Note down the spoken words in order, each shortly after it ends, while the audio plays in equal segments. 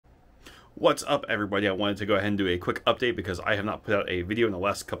What's up, everybody? I wanted to go ahead and do a quick update because I have not put out a video in the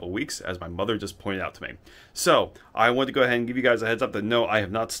last couple of weeks, as my mother just pointed out to me. So I wanted to go ahead and give you guys a heads up that no, I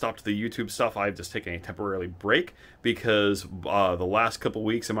have not stopped the YouTube stuff. I've just taken a temporary break because the last couple of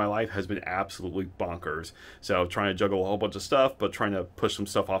weeks in my life has been absolutely bonkers. So trying to juggle a whole bunch of stuff, but trying to push some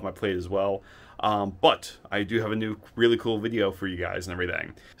stuff off my plate as well. But I do have a new really cool video for you guys and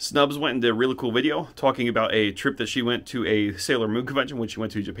everything. Snubs went into a really cool video talking about a trip that she went to a Sailor Moon convention when she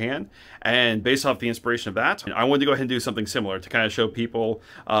went to Japan. And based off the inspiration of that, I wanted to go ahead and do something similar to kind of show people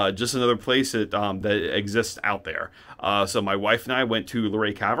just another place that, that exists out there. So my wife and I went to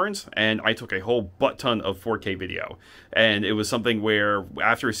Luray Caverns, and I took a whole butt ton of 4K video. And it was something where,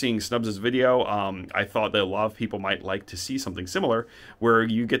 after seeing Snubs' video, I thought that a lot of people might like to see something similar, where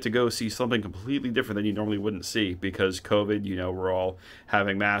you get to go see something completely different than you normally wouldn't see, because COVID, you know, we're all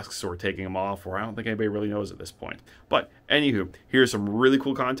having masks or taking them off, or I don't think anybody really knows at this point. But anywho, here's some really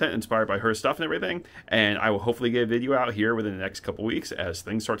cool content inspired by her stuff and everything, and I will hopefully get a video out here within the next couple weeks as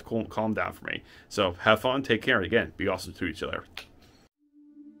things start to calm down for me. So have fun, take care, and again, be awesome to each other.